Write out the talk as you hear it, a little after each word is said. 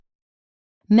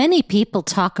Many people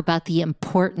talk about the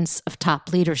importance of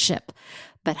top leadership,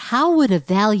 but how would a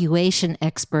valuation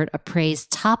expert appraise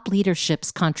top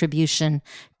leadership's contribution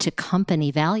to company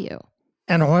value?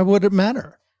 And why would it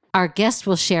matter? Our guest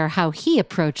will share how he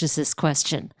approaches this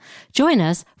question. Join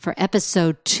us for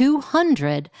episode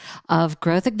 200 of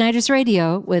Growth Igniters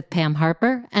Radio with Pam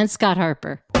Harper and Scott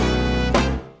Harper.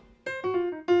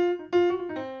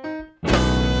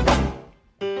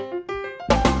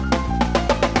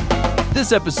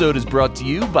 This episode is brought to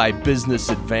you by Business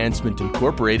Advancement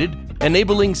Incorporated,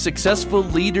 enabling successful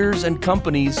leaders and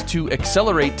companies to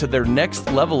accelerate to their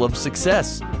next level of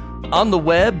success. On the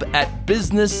web at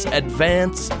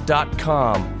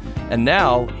businessadvance.com. And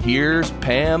now, here's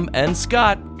Pam and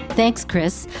Scott. Thanks,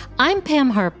 Chris. I'm Pam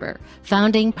Harper,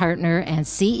 founding partner and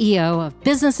CEO of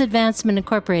Business Advancement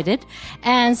Incorporated.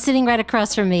 And sitting right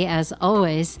across from me, as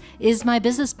always, is my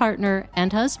business partner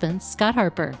and husband, Scott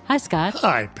Harper. Hi, Scott.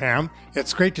 Hi, Pam.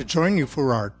 It's great to join you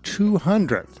for our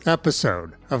 200th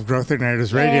episode of Growth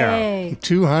Igniters Radio. Yay.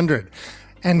 200.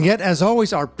 And yet, as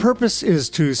always, our purpose is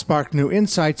to spark new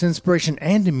insights, inspiration,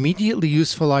 and immediately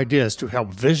useful ideas to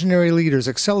help visionary leaders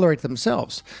accelerate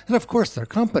themselves, and of course their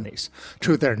companies,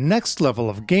 to their next level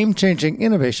of game-changing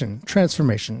innovation,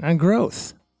 transformation, and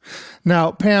growth.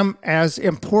 Now, Pam, as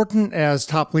important as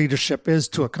top leadership is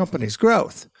to a company's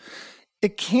growth,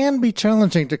 it can be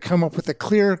challenging to come up with a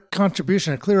clear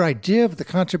contribution, a clear idea of the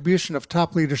contribution of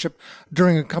top leadership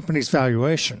during a company's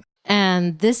valuation.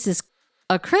 And this is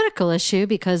a critical issue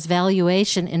because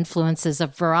valuation influences a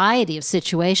variety of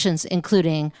situations,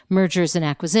 including mergers and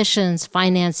acquisitions,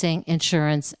 financing,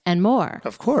 insurance, and more.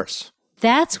 Of course.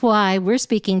 That's why we're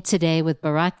speaking today with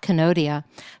Bharat Kanodia,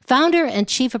 founder and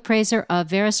chief appraiser of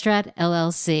Veristrat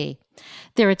LLC.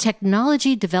 They're a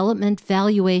technology development,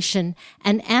 valuation,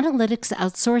 and analytics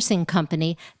outsourcing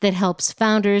company that helps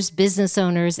founders, business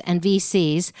owners, and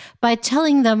VCs by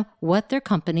telling them what their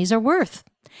companies are worth.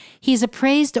 He's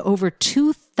appraised over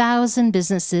 2,000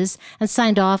 businesses and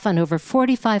signed off on over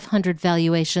 4,500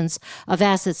 valuations of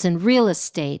assets in real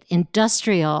estate,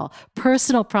 industrial,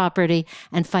 personal property,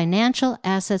 and financial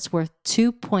assets worth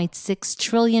 $2.6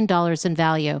 trillion in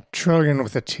value. Trillion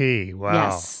with a T. Wow.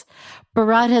 Yes.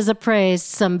 Bharat has appraised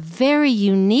some very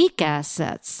unique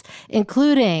assets,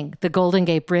 including the Golden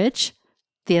Gate Bridge,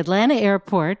 the Atlanta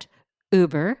Airport,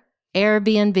 Uber,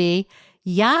 Airbnb,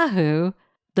 Yahoo,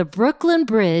 the Brooklyn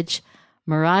Bridge,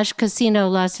 Mirage Casino,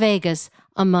 Las Vegas,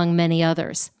 among many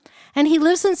others. And he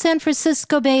lives in San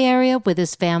Francisco Bay Area with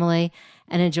his family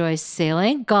and enjoys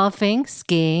sailing, golfing,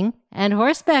 skiing, and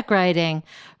horseback riding.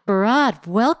 Bharat,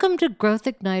 welcome to Growth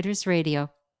Igniters Radio.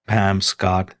 Pam,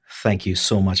 Scott, thank you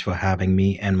so much for having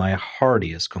me, and my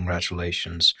heartiest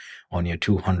congratulations on your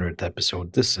 200th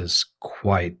episode. This is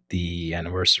quite the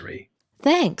anniversary.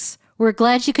 Thanks. We're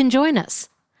glad you can join us.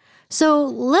 So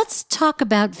let's talk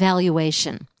about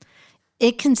valuation.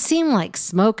 It can seem like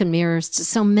smoke and mirrors to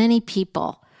so many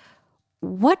people.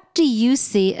 What do you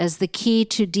see as the key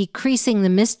to decreasing the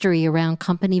mystery around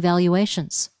company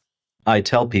valuations? I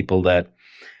tell people that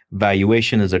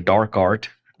valuation is a dark art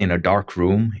in a dark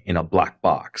room in a black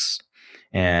box.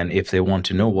 And if they want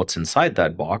to know what's inside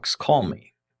that box, call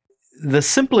me. The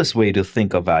simplest way to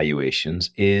think of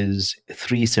valuations is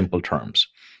three simple terms: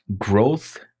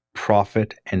 growth,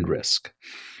 profit, and risk.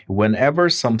 Whenever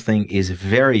something is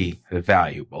very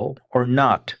valuable or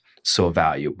not so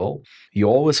valuable, you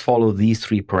always follow these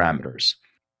three parameters: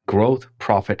 growth,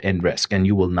 profit, and risk, and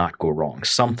you will not go wrong.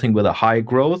 Something with a high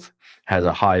growth has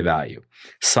a high value.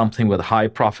 Something with high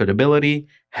profitability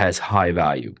has high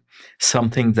value.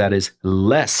 Something that is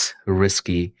less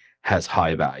risky has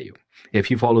high value.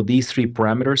 If you follow these three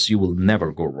parameters, you will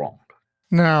never go wrong.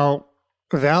 Now,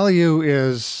 value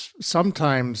is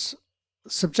sometimes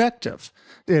subjective.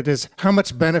 It is, how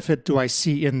much benefit do I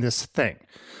see in this thing?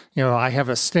 I have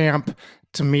a stamp.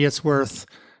 To me, it's worth,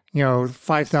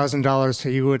 $5,000.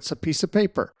 To you, it's a piece of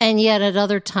paper. And yet at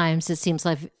other times, it seems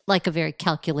like a very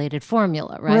calculated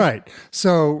formula, right? Right.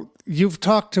 So you've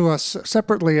talked to us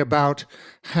separately about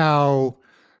how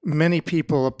many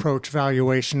people approach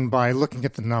valuation by looking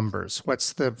at the numbers.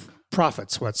 What's the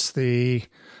profits? What's the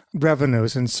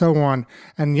revenues and so on?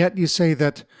 And yet you say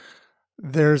that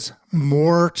there's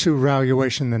more to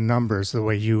valuation than numbers, the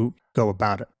way you go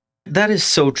about it. That is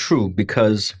so true,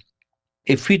 because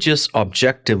if we just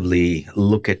objectively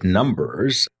look at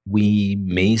numbers, we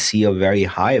may see a very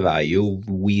high value,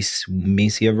 we may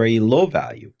see a very low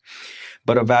value.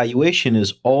 But a valuation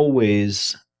is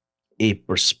always a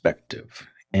perspective,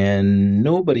 and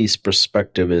nobody's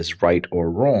perspective is right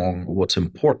or wrong. What's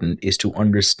important is to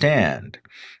understand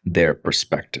their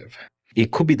perspective.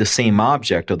 It could be the same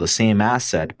object or the same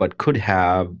asset, but could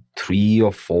have 3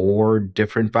 or 4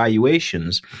 different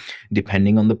valuations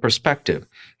depending on the perspective.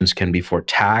 This can be for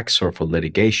tax or for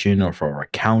litigation or for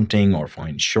accounting or for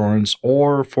insurance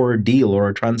or for a deal or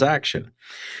a transaction.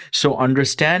 So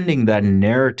understanding that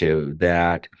narrative,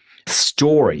 that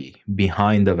story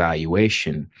behind the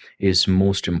valuation is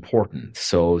most important.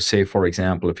 So say, for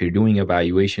example, if you're doing a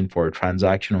valuation for a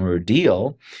transaction or a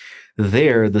deal,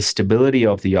 there, the stability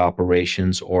of the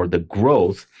operations or the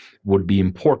growth would be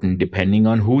important depending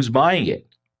on who's buying it.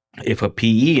 If a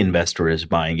PE investor is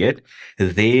buying it,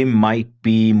 they might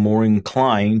be more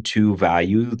inclined to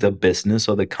value the business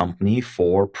or the company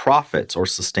for profits or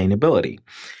sustainability.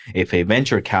 If a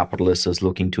venture capitalist is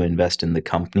looking to invest in the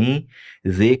company,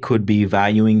 they could be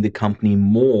valuing the company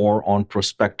more on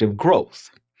prospective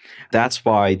growth. That's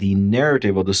why the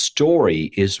narrative or the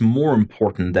story is more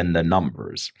important than the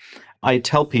numbers. I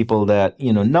tell people that,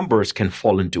 numbers can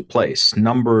fall into place.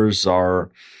 Numbers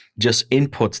are just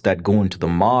inputs that go into the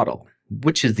model,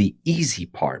 which is the easy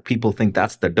part. People think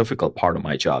that's the difficult part of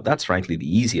my job. That's frankly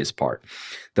the easiest part.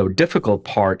 The difficult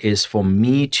part is for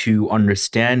me to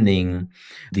understanding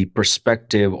the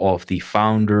perspective of the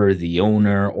founder, the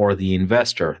owner, or the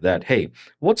investor that, hey,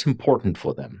 what's important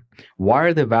for them? Why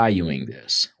are they valuing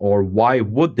this? Or why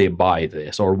would they buy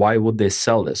this? Or why would they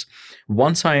sell this?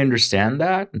 Once I understand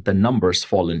that, the numbers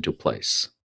fall into place.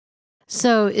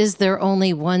 So is there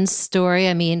only one story?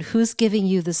 I mean, who's giving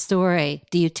you the story?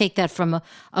 Do you take that from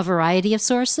a variety of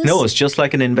sources? No, it's just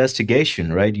like an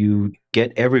investigation, right? You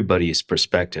get everybody's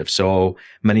perspective. So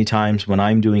many times when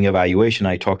I'm doing evaluation,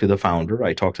 I talk to the founder,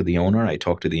 I talk to the owner, I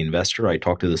talk to the investor, I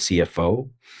talk to the CFO.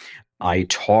 I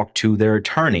talk to their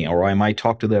attorney, or I might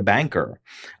talk to their banker,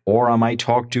 or I might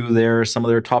talk to some of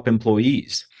their top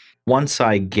employees. Once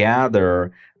I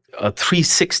gather a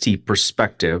 360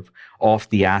 perspective of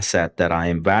the asset that I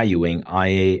am valuing, I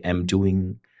am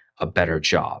doing a better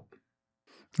job.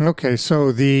 Okay,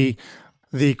 so the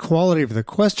quality of the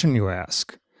question you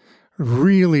ask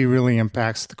really, really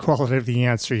impacts the quality of the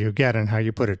answer you get and how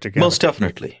you put it together. Most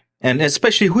definitely. And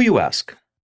especially who you ask.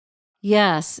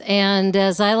 Yes. And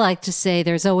as I like to say,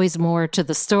 there's always more to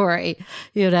the story.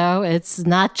 It's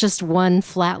not just one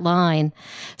flat line.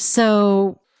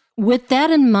 So with that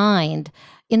in mind,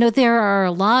 there are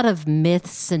a lot of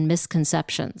myths and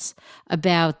misconceptions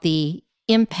about the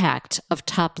impact of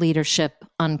top leadership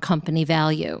on company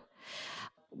value.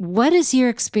 What is your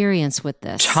experience with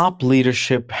this? Top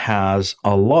leadership has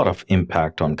a lot of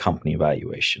impact on company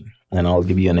valuation. And I'll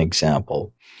give you an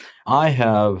example. I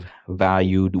have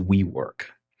valued WeWork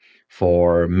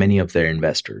for many of their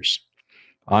investors.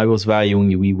 I was valuing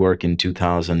WeWork in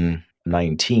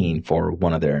 2019 for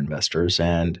one of their investors,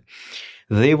 and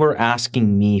they were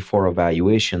asking me for a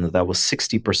valuation that was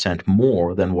 60%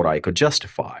 more than what I could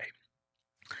justify.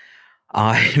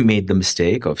 I made the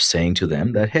mistake of saying to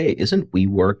them that, hey, isn't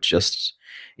WeWork just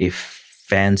a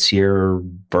fancier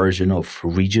version of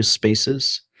Regus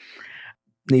Spaces?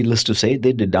 Needless to say,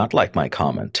 they did not like my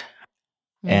comment.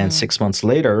 And 6 months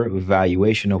later,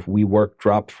 valuation of WeWork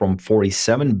dropped from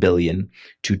 $47 billion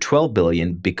to $12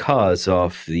 billion because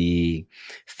of the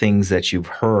things that you've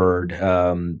heard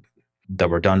that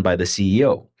were done by the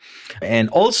CEO. And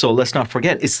also, let's not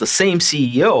forget, it's the same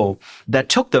CEO that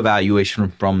took the valuation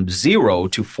from 0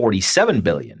 to $47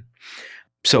 billion.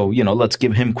 So, let's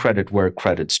give him credit where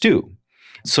credit's due.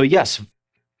 So yes,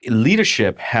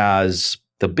 leadership has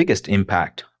the biggest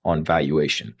impact on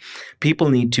valuation. People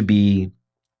need to be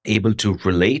able to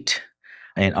relate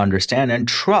and understand and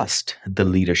trust the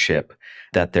leadership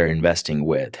that they're investing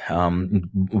with.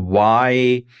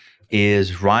 Why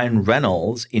is Ryan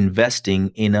Reynolds investing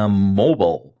in a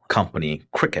mobile company,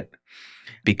 Cricket?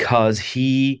 Because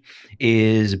he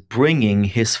is bringing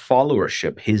his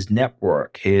followership, his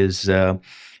network, his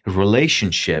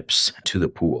relationships to the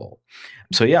pool.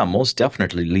 So yeah, most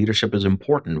definitely leadership is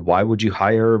important. Why would you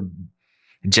hire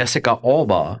Jessica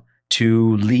Alba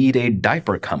to lead a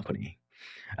diaper company?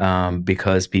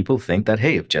 Because people think that,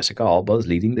 hey, if Jessica Alba is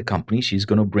leading the company, she's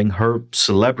going to bring her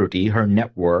celebrity, her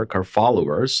network, her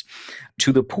followers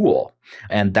to the pool.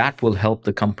 And that will help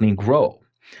the company grow.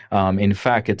 In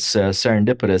fact, it's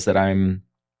serendipitous that I'm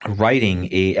writing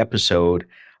a episode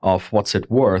of What's It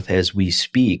Worth as we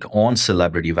speak on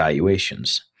celebrity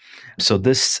valuations. So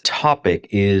this topic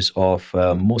is of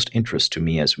most interest to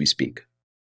me as we speak.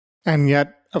 And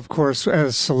yet, of course,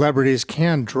 as celebrities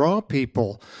can draw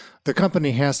people, the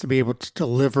company has to be able to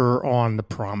deliver on the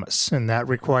promise. And that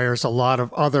requires a lot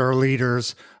of other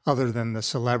leaders other than the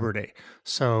celebrity.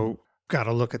 So got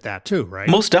to look at that too, right?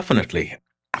 Most definitely.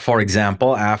 For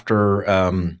example,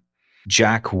 after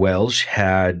Jack Welch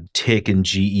had taken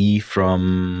GE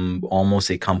from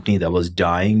almost a company that was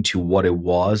dying to what it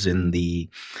was in the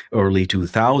early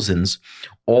 2000s.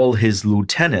 All his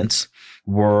lieutenants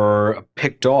were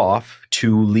picked off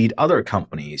to lead other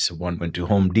companies. One went to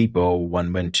Home Depot,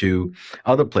 one went to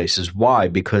other places. Why?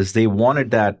 Because they wanted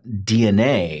that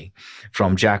DNA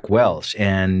from Jack Welch.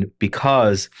 And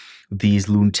because these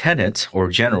lieutenants or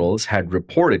generals had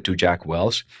reported to Jack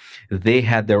Welch, they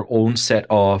had their own set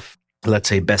of, let's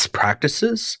say, best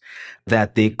practices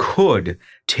that they could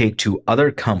take to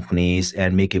other companies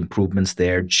and make improvements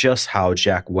there, just how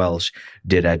Jack Welch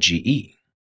did at GE.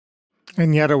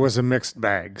 And yet it was a mixed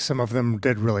bag. Some of them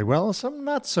did really well, some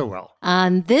not so well.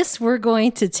 On this, we're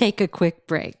going to take a quick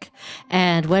break.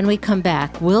 And when we come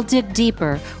back, we'll dig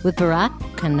deeper with Bharat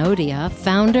Kanodia,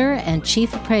 founder and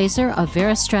chief appraiser of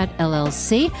Veristrat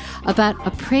LLC, about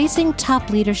appraising top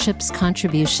leadership's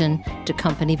contribution to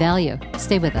company value.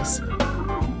 Stay with us.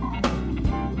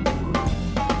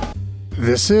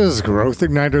 This is Growth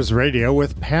Igniters Radio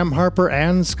with Pam Harper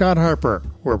and Scott Harper.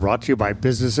 We're brought to you by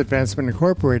Business Advancement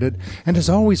Incorporated, and as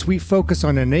always, we focus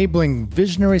on enabling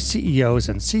visionary CEOs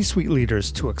and C-suite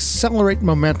leaders to accelerate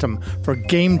momentum for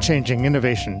game-changing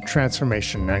innovation,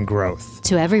 transformation, and growth.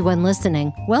 To everyone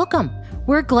listening, welcome.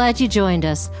 We're glad you joined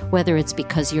us, whether it's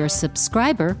because you're a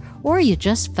subscriber or you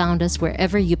just found us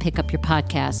wherever you pick up your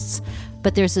podcasts.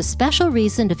 But there's a special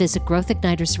reason to visit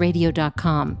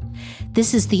growthignitersradio.com.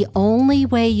 This is the only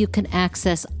way you can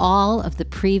access all of the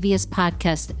previous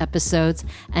podcast episodes,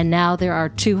 and now there are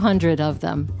 200 of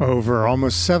them. Over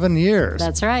almost 7 years.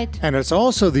 That's right. And it's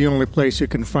also the only place you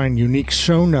can find unique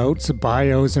show notes,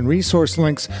 bios, and resource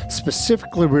links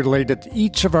specifically related to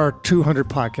each of our 200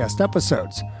 podcast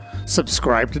episodes.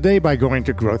 Subscribe today by going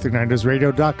to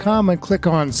growthignitersradio.com and click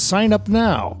on Sign Up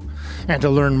Now. And to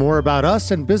learn more about us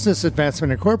and Business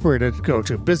Advancement Incorporated, go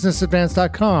to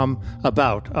businessadvance.com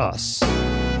about us.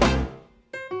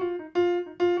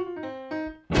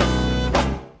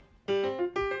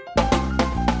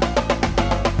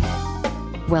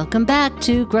 Welcome back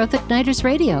to Growth Igniters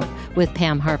Radio with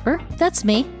Pam Harper, that's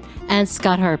me, and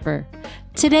Scott Harper.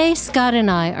 Today, Scott and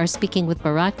I are speaking with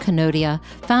Bharat Kanodia,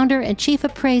 founder and chief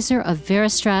appraiser of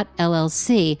Veristrat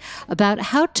LLC, about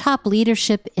how top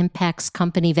leadership impacts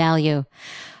company value.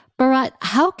 Bharat,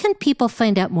 how can people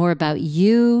find out more about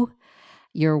you,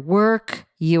 your work,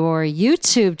 your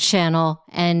YouTube channel,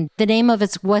 and the name of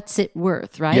it's What's It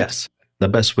Worth, right? Yes. The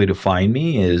best way to find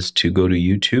me is to go to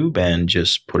YouTube and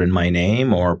just put in my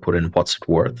name or put in What's It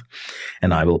Worth,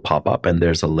 and I will pop up, and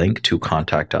there's a link to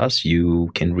contact us.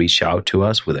 You can reach out to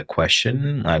us with a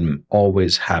question. I'm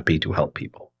always happy to help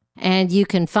people. And you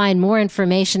can find more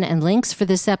information and links for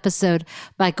this episode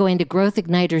by going to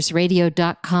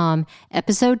growthignitersradio.com,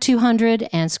 episode 200,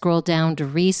 and scroll down to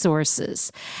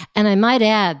resources. And I might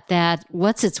add that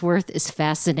What's It's Worth is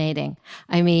fascinating.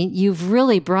 I mean, you've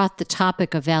really brought the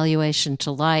topic of valuation to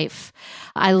life.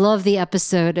 I love the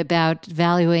episode about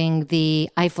valuing the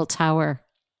Eiffel Tower.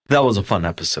 That was a fun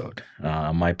episode.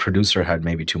 My producer had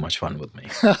maybe too much fun with me.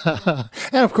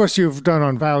 And of course, you've done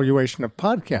on valuation of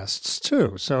podcasts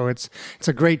too. So it's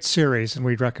a great series and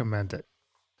we'd recommend it.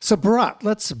 So Bharat,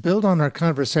 let's build on our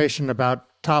conversation about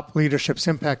top leadership's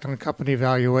impact on company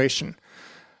valuation.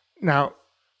 Now,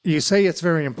 you say it's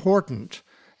very important.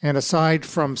 And aside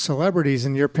from celebrities,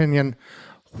 in your opinion,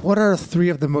 what are 3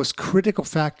 of the most critical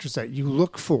factors that you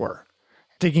look for?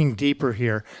 Digging deeper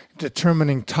here,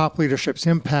 determining top leadership's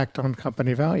impact on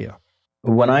company value.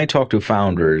 When I talk to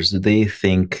founders, they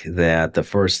think that the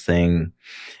first thing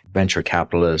venture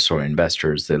capitalists or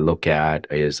investors they look at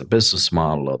is the business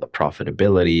model or the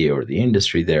profitability or the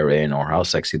industry they're in or how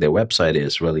sexy their website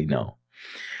is. Really, no.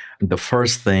 The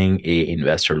first thing an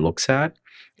investor looks at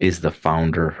is the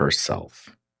founder herself.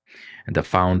 And the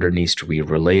founder needs to be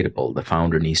relatable. The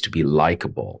founder needs to be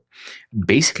likable.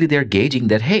 Basically, they're gauging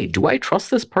that, hey, do I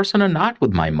trust this person or not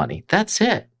with my money? That's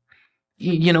it.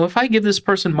 You know, if I give this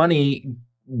person money,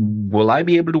 will I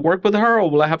be able to work with her or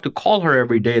will I have to call her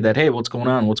every day that, hey, what's going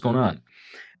on? What's going on?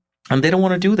 And they don't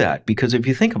want to do that because if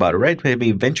you think about it, right,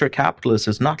 maybe venture capitalist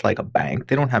is not like a bank.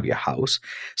 They don't have your house.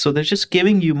 So they're just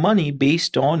giving you money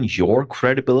based on your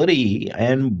credibility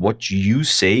and what you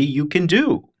say you can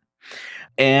do.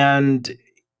 And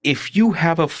if you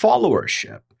have a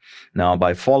followership, now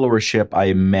by followership,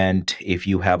 I meant if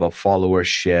you have a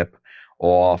followership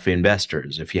of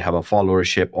investors, if you have a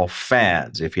followership of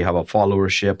fans, if you have a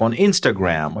followership on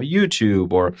Instagram or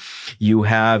YouTube, or you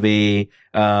have a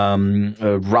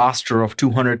roster of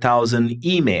 200,000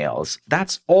 emails,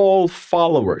 that's all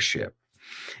followership.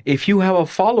 If you have a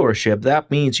followership, that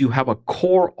means you have a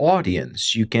core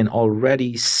audience you can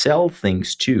already sell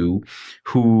things to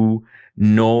who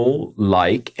know,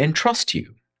 like, and trust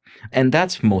you. And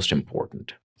that's most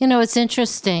important. It's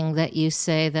interesting that you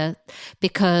say that,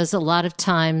 because a lot of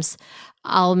times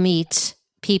I'll meet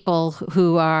people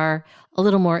who are a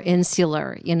little more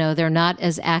insular. They're not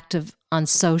as active on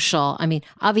social. I mean,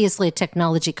 obviously a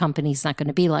technology company is not going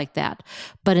to be like that,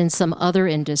 but in some other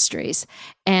industries.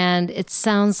 And it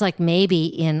sounds like maybe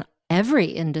in every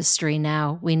industry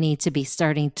now, we need to be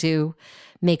starting to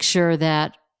make sure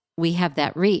that we have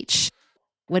that reach.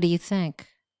 What do you think?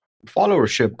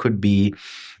 Followership could be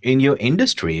in your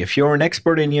industry. If you're an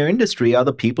expert in your industry, are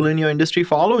the people in your industry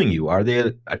following you? Are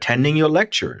they attending your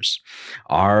lectures?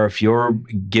 Or if you're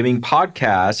giving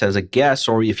podcasts as a guest,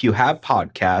 or if you have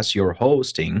podcasts you're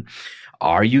hosting,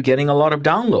 are you getting a lot of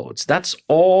downloads? That's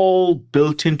all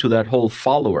built into that whole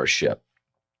followership.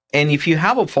 And if you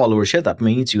have a followership, that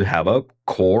means you have a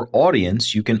core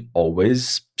audience you can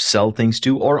always sell things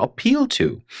to or appeal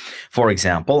to. For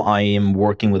example, I am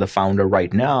working with a founder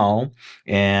right now,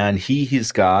 and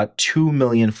he's got 2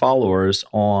 million followers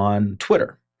on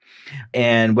Twitter.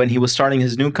 And when he was starting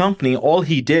his new company, all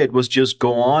he did was just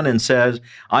go on and says,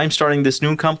 I'm starting this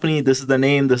new company. This is the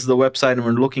name. This is the website. And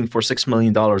we're looking for $6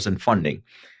 million in funding.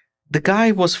 The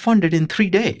guy was funded in 3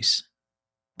 days.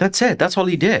 That's it. That's all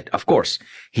he did. Of course,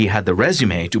 he had the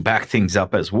resume to back things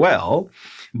up as well,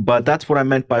 but that's what I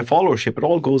meant by followership. It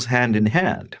all goes hand in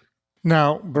hand.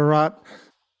 Now, Bharat,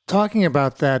 talking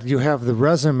about that, you have the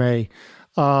resume.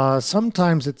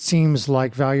 Sometimes it seems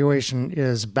like valuation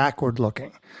is backward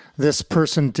looking. This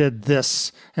person did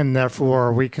this, and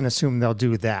therefore we can assume they'll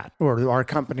do that. Or our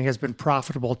company has been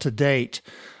profitable to date,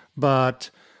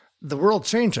 but the world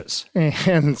changes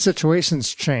and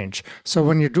situations change. So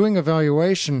when you're doing a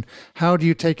valuation, how do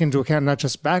you take into account not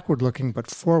just backward looking, but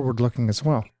forward looking as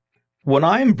well? When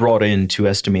I'm brought in to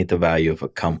estimate the value of a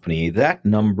company, that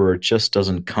number just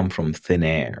doesn't come from thin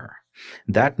air.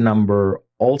 That number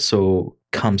also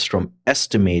comes from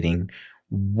estimating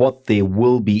what they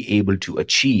will be able to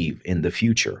achieve in the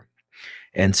future.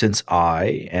 And since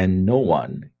I and no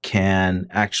one can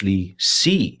actually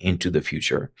see into the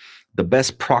future, the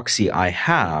best proxy I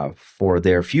have for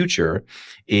their future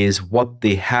is what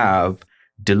they have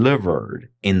delivered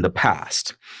in the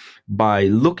past. By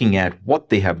looking at what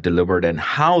they have delivered and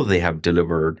how they have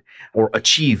delivered or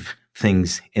achieved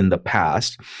things in the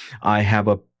past, I have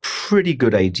a pretty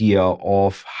good idea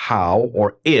of how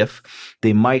or if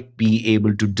they might be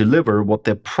able to deliver what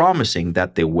they're promising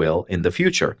that they will in the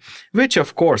future, which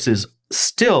of course is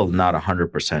still not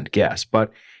 100% guess, but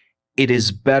it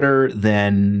is better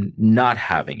than not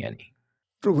having any.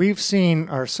 We've seen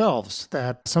ourselves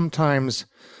that sometimes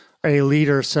a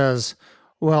leader says,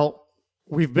 well,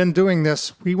 we've been doing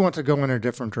this, we want to go in a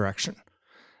different direction.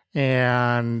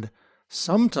 And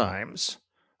sometimes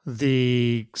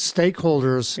the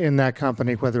stakeholders in that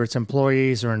company, whether it's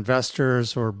employees or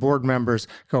investors or board members,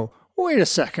 go, wait a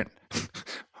second,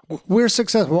 we're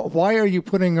successful. Why are you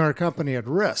putting our company at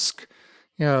risk?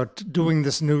 Doing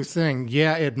this new thing.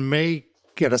 Yeah, it may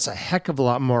get us a heck of a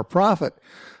lot more profit,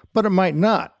 but it might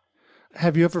not.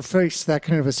 Have you ever faced that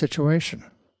kind of a situation?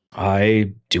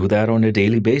 I do that on a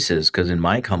daily basis because in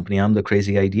my company, I'm the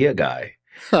crazy idea guy.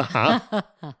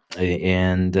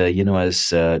 And,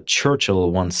 as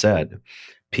Churchill once said,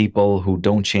 people who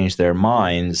don't change their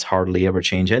minds hardly ever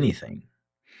change anything.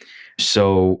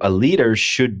 So a leader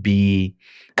should be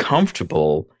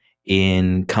comfortable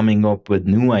in coming up with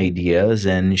new ideas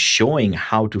and showing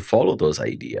how to follow those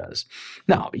ideas.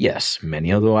 Now, yes, many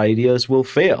of those ideas will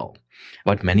fail,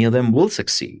 but many of them will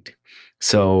succeed.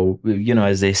 So,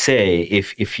 as they say,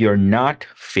 if you're not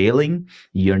failing,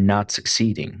 you're not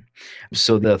succeeding.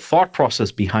 So the thought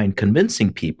process behind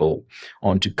convincing people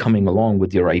onto coming along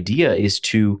with your idea is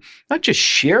to not just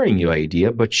sharing your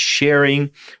idea, but sharing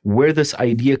where this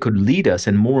idea could lead us.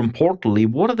 And more importantly,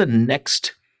 what are the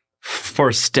next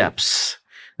first steps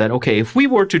that, okay, if we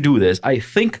were to do this, I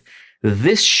think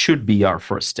this should be our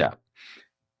first step.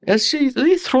 Let's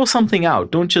throw something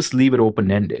out. Don't just leave it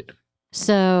open-ended.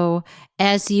 So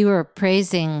as you are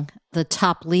praising the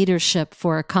top leadership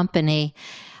for a company,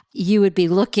 you would be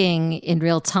looking in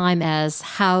real time as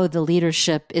how the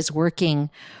leadership is working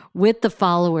with the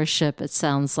followership, it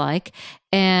sounds like,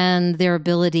 and their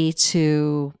ability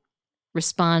to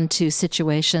respond to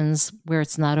situations where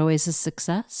it's not always a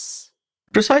success?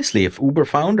 Precisely. If Uber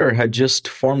founder had just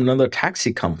formed another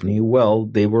taxi company, well,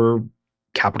 they were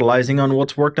capitalizing on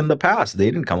what's worked in the past.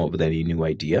 They didn't come up with any new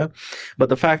idea. But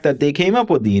the fact that they came up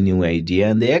with the new idea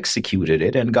and they executed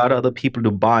it and got other people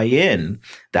to buy in,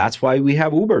 that's why we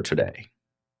have Uber today.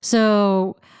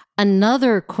 So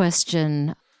another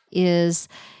question is,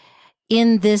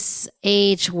 in this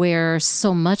age where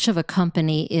so much of a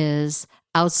company is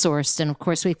outsourced, and of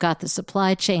course we've got the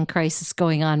supply chain crisis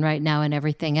going on right now and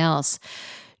everything else,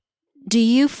 do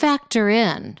you factor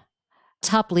in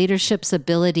top leadership's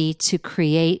ability to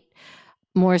create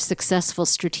more successful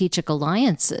strategic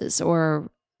alliances or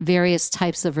various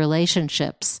types of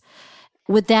relationships?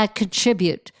 Would that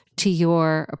contribute to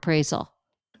your appraisal?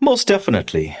 Most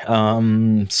definitely.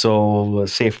 So,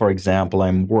 say, for example,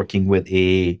 I'm working with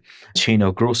a chain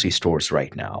of grocery stores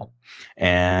right now,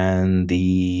 and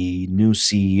the new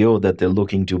CEO that they're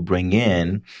looking to bring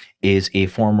in is a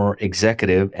former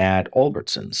executive at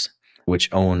Albertsons, which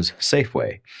owns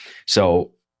Safeway. So,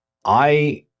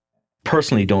 I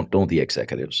personally don't know the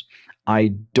executives.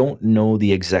 I don't know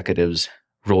the executives'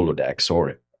 Rolodex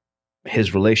or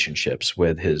his relationships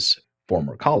with his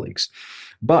former colleagues.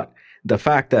 But the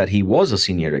fact that he was a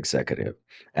senior executive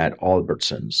at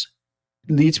Albertsons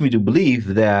leads me to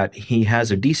believe that he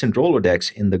has a decent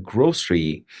Rolodex in the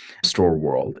grocery store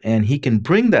world, and he can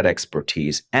bring that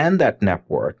expertise and that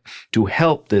network to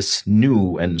help this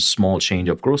new and small chain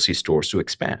of grocery stores to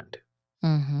expand.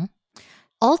 Mm-hmm.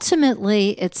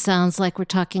 Ultimately, it sounds like we're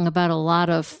talking about a lot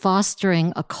of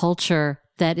fostering a culture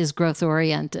that is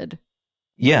growth-oriented.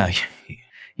 Yeah.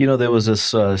 There was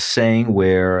this saying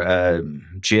where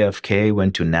JFK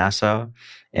went to NASA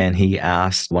and he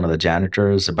asked one of the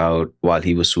janitors about, while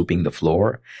he was sweeping the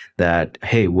floor, that,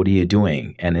 hey, what are you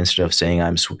doing? And instead of saying,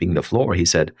 I'm sweeping the floor, he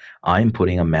said, I'm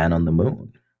putting a man on the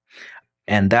moon.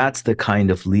 And that's the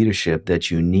kind of leadership that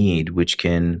you need, which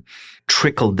can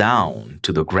trickle down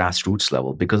to the grassroots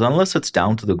level. Because unless it's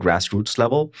down to the grassroots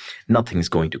level, nothing's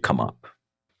going to come up.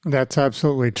 That's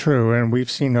absolutely true. And we've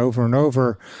seen over and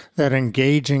over that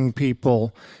engaging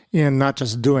people in not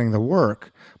just doing the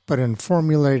work, but in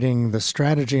formulating the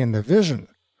strategy and the vision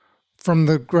from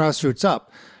the grassroots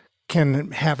up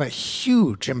can have a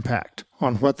huge impact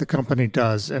on what the company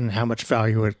does and how much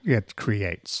value it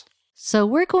creates. So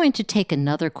we're going to take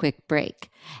another quick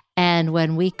break. And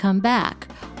when we come back,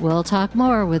 we'll talk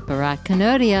more with Bharat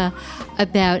Kanodia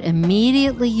about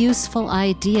immediately useful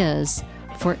ideas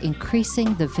for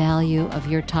increasing the value of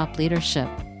your top leadership.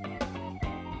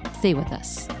 Stay with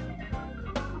us.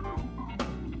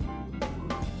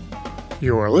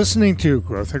 You are listening to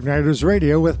Growth Igniters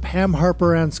Radio with Pam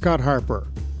Harper and Scott Harper,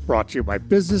 brought to you by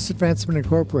Business Advancement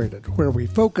Incorporated, where we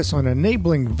focus on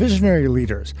enabling visionary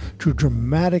leaders to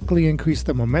dramatically increase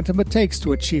the momentum it takes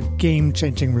to achieve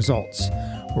game-changing results.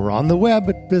 We're on the web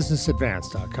at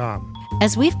businessadvance.com.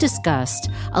 As we've discussed,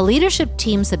 a leadership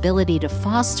team's ability to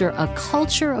foster a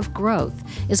culture of growth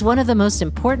is one of the most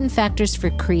important factors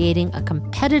for creating a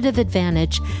competitive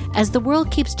advantage as the world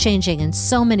keeps changing in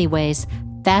so many ways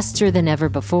faster than ever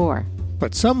before.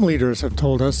 But some leaders have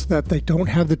told us that they don't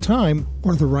have the time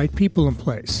or the right people in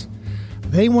place.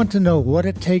 They want to know what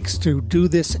it takes to do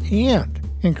this and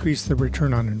increase the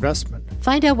return on investment.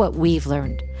 Find out what we've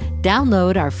learned.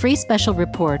 Download our free special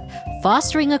report,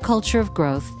 Fostering a Culture of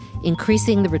Growth,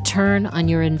 Increasing the Return on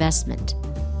Your Investment.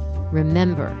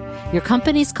 Remember, your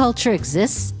company's culture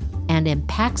exists and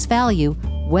impacts value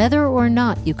whether or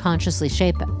not you consciously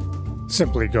shape it.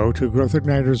 Simply go to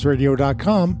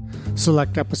growthignitersradio.com,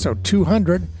 select episode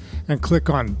 200, and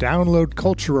click on Download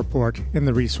Culture Report in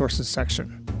the Resources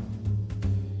section.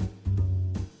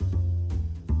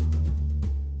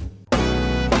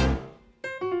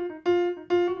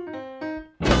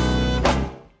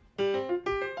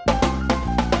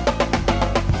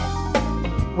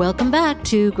 Welcome back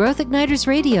to Growth Igniters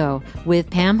Radio with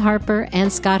Pam Harper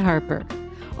and Scott Harper.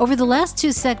 Over the last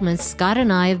two segments, Scott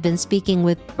and I have been speaking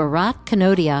with Bharat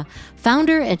Kanodia,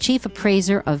 founder and chief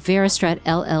appraiser of Veristrat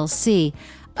LLC,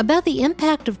 about the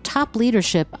impact of top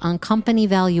leadership on company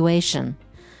valuation.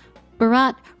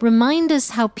 Bharat, remind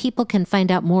us how people can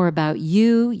find out more about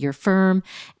you, your firm,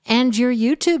 and your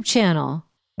YouTube channel.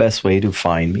 Best way to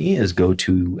find me is go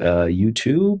to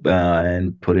YouTube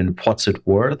and put in What's It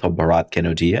Worth or Bharat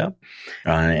Kanodia,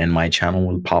 and my channel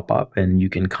will pop up, and you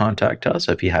can contact us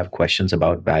if you have questions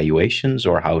about valuations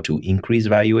or how to increase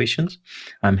valuations.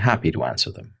 I'm happy to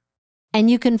answer them. And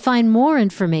you can find more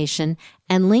information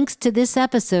and links to this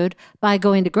episode by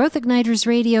going to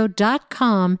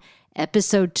growthignitersradio.com,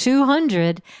 episode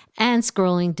 200, and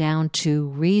scrolling down to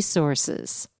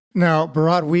resources. Now,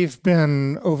 Bharat, we've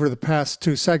been, over the past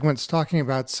two segments, talking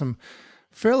about some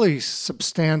fairly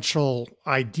substantial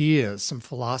ideas, some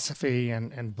philosophy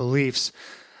and beliefs.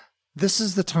 This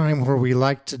is the time where we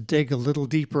like to dig a little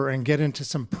deeper and get into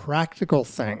some practical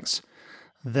things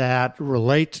that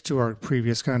relate to our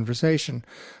previous conversation.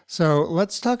 So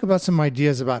let's talk about some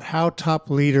ideas about how top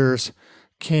leaders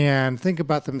can think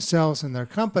about themselves and their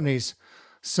companies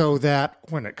so that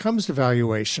when it comes to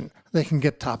valuation, they can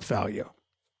get top value.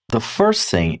 The first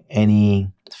thing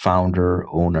any founder,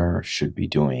 owner should be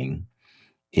doing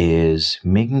is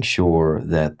making sure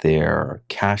that their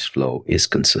cash flow is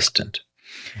consistent.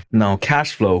 Now,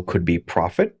 cash flow could be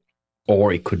profit,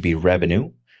 or it could be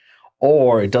revenue,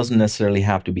 or it doesn't necessarily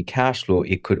have to be cash flow.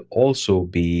 It could also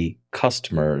be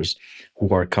customers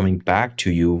who are coming back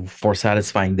to you for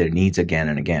satisfying their needs again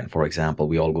and again. For example,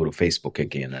 we all go to Facebook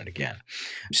again and again.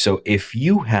 So if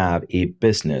you have a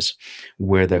business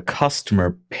where the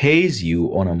customer pays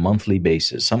you on a monthly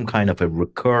basis, some kind of a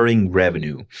recurring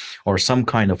revenue or some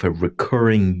kind of a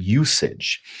recurring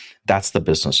usage, that's the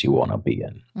business you want to be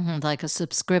in. Like a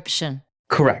subscription.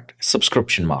 Correct.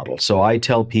 Subscription model. So I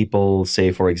tell people,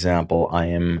 say, for example, I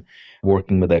am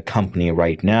working with a company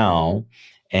right now,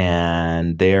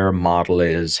 and their model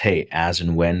is, hey, as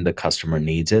and when the customer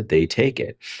needs it, they take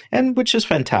it. And which is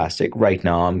fantastic. Right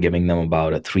now, I'm giving them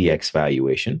about a 3x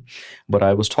valuation. But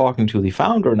I was talking to the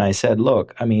founder and I said,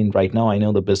 look, I mean, right now I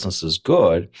know the business is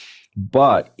good,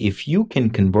 but if you can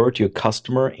convert your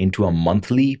customer into a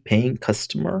monthly paying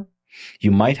customer,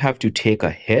 you might have to take a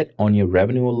hit on your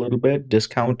revenue a little bit,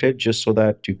 discount it, just so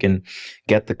that you can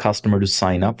get the customer to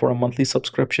sign up for a monthly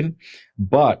subscription.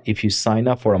 But if you sign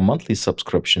up for a monthly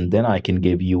subscription, then I can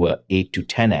give you a 8 to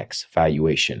 10x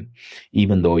valuation,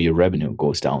 even though your revenue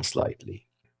goes down slightly.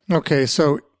 Okay,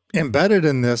 so embedded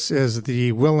in this is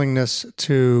the willingness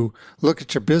to look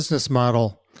at your business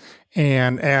model,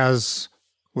 and as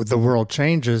the world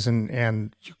changes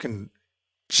and you can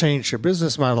change your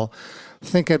business model,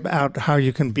 think about how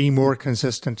you can be more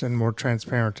consistent and more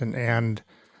transparent and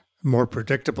more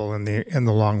predictable in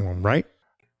the long run, right?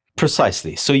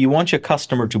 Precisely. So you want your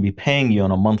customer to be paying you on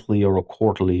a monthly or a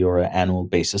quarterly or an annual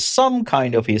basis, some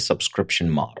kind of a subscription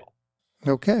model.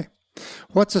 Okay.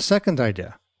 What's the second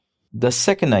idea? The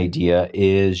second idea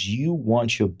is you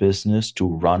want your business to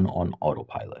run on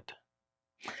autopilot.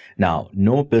 Now,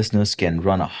 no business can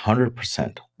run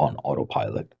 100% on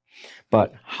autopilot.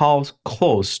 But how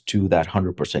close to that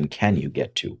 100% can you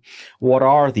get to? What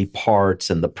are the parts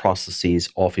and the processes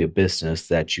of your business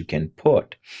that you can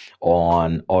put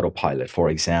on autopilot? For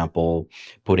example,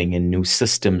 putting in new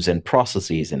systems and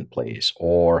processes in place,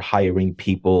 or hiring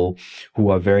people who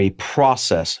are very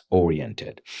process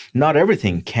oriented. Not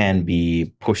everything can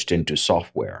be pushed into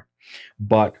software,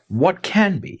 but what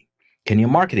can be? Can your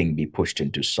marketing be pushed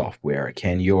into software?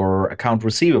 Can your account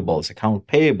receivables, account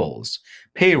payables,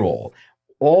 payroll,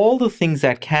 all the things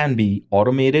that can be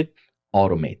automated,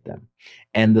 automate them.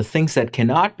 And the things that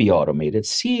cannot be automated,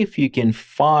 see if you can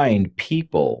find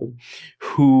people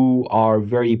who are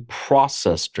very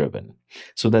process driven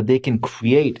so that they can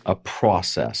create a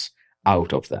process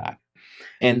out of that.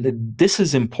 And this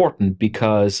is important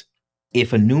because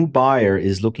if a new buyer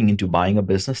is looking into buying a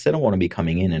business, they don't want to be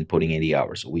coming in and putting 80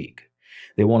 hours a week.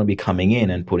 They want to be coming in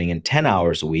and putting in 10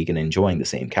 hours a week and enjoying the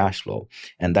same cash flow.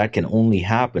 And that can only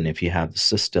happen if you have the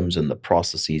systems and the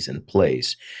processes in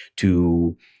place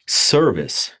to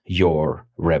service your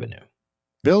revenue.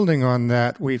 Building on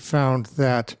that, we found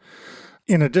that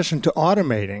in addition to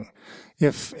automating,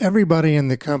 if everybody in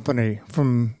the company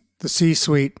from the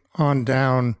C-suite on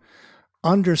down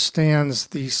understands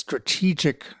the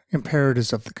strategic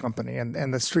imperatives of the company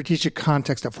and the strategic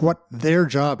context of what their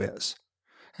job is,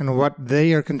 and what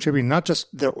they are contributing, not just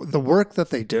the work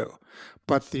that they do,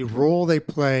 but the role they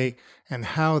play and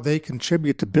how they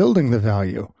contribute to building the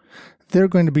value, they're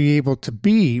going to be able to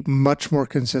be much more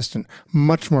consistent,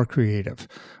 much more creative,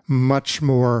 much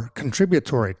more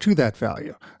contributory to that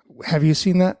value. Have you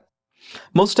seen that?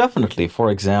 Most definitely.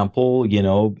 For example,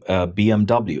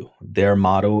 BMW, their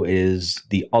motto is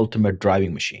the ultimate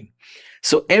driving machine.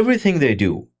 So everything they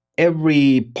do,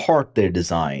 every part they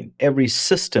design, every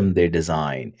system they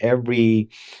design, every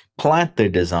plant they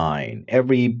design,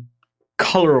 every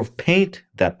color of paint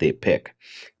that they pick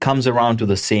comes around to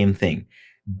the same thing.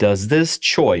 Does this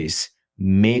choice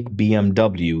make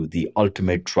BMW the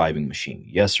ultimate driving machine?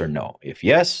 Yes or no? If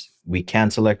yes, we can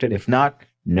select it. If not,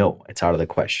 no, it's out of the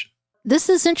question. This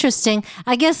is interesting.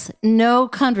 I guess no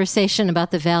conversation about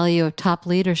the value of top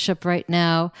leadership right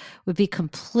now would be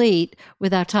complete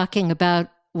without talking about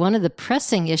one of the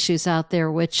pressing issues out there,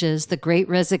 which is the Great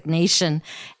Resignation.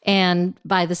 And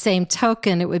by the same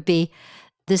token, it would be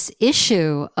this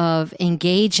issue of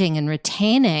engaging and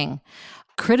retaining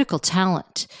critical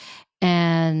talent.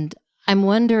 And I'm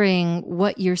wondering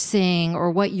what you're seeing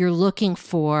or what you're looking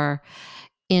for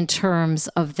in terms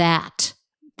of that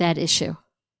issue.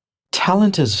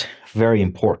 Talent is very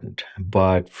important,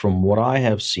 but from what I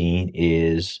have seen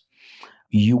is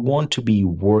you want to be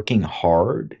working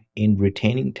hard in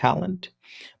retaining talent,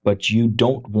 but you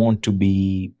don't want to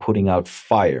be putting out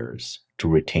fires to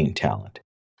retain talent.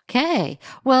 Okay.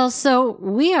 Well, so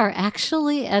we are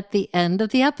actually at the end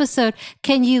of the episode.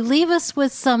 Can you leave us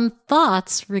with some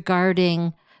thoughts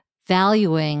regarding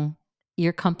valuing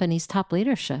your company's top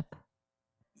leadership?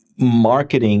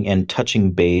 Marketing and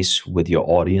touching base with your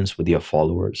audience, with your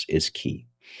followers is key.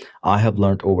 I have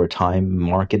learned over time,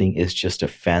 marketing is just a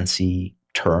fancy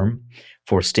term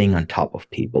for staying on top of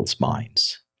people's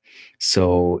minds.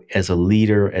 So as a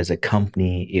leader, as a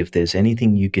company, if there's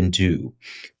anything you can do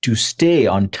to stay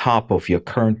on top of your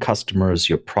current customers,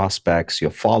 your prospects,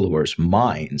 your followers'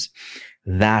 minds,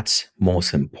 that's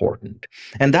most important.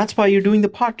 And that's why you're doing the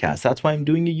podcast. That's why I'm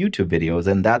doing the YouTube videos.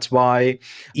 And that's why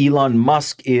Elon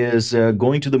Musk is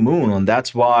going to the moon. And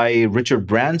that's why Richard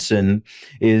Branson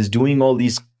is doing all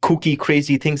these kooky,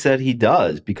 crazy things that he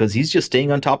does, because he's just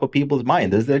staying on top of people's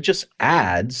minds. They're just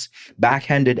ads,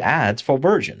 backhanded ads for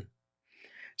version.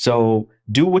 So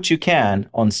do what you can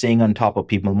on staying on top of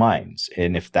people's minds.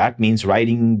 And if that means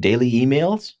writing daily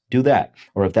emails, do that.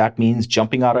 Or if that means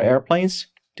jumping out of airplanes,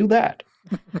 do that.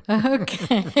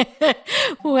 Okay.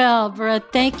 Well,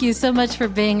 Bharat, thank you so much for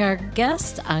being our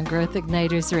guest on Growth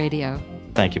Igniters Radio.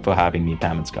 Thank you for having me,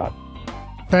 Pam and Scott.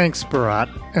 Thanks, Bharat.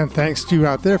 And thanks to you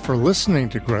out there for listening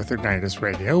to Growth Igniters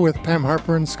Radio with Pam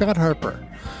Harper and Scott Harper.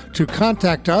 To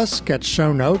contact us, get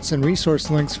show notes and resource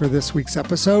links for this week's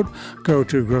episode, go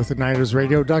to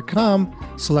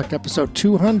growthignitersradio.com, select episode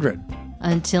 200.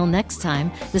 Until next time,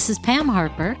 this is Pam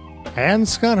Harper and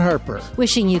Scott Harper,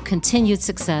 wishing you continued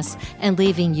success and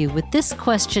leaving you with this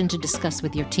question to discuss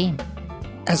with your team.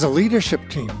 As a leadership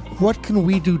team, what can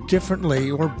we do differently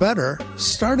or better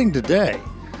starting today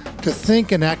to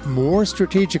think and act more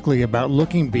strategically about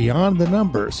looking beyond the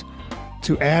numbers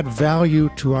to add value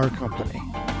to our company?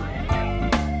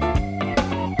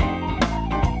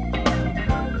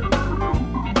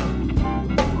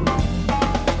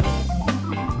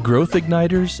 Growth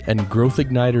Igniters and Growth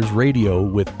Igniters Radio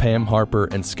with Pam Harper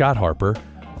and Scott Harper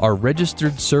are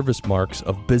registered service marks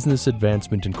of Business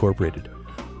Advancement Incorporated.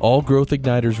 All Growth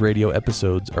Igniters Radio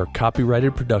episodes are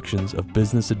copyrighted productions of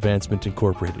Business Advancement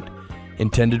Incorporated,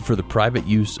 intended for the private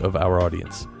use of our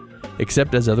audience.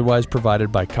 Except as otherwise provided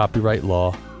by copyright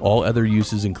law, all other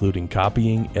uses including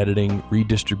copying, editing,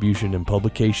 redistribution, and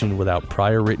publication without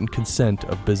prior written consent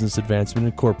of Business Advancement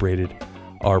Incorporated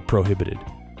are prohibited.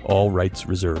 All rights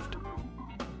reserved.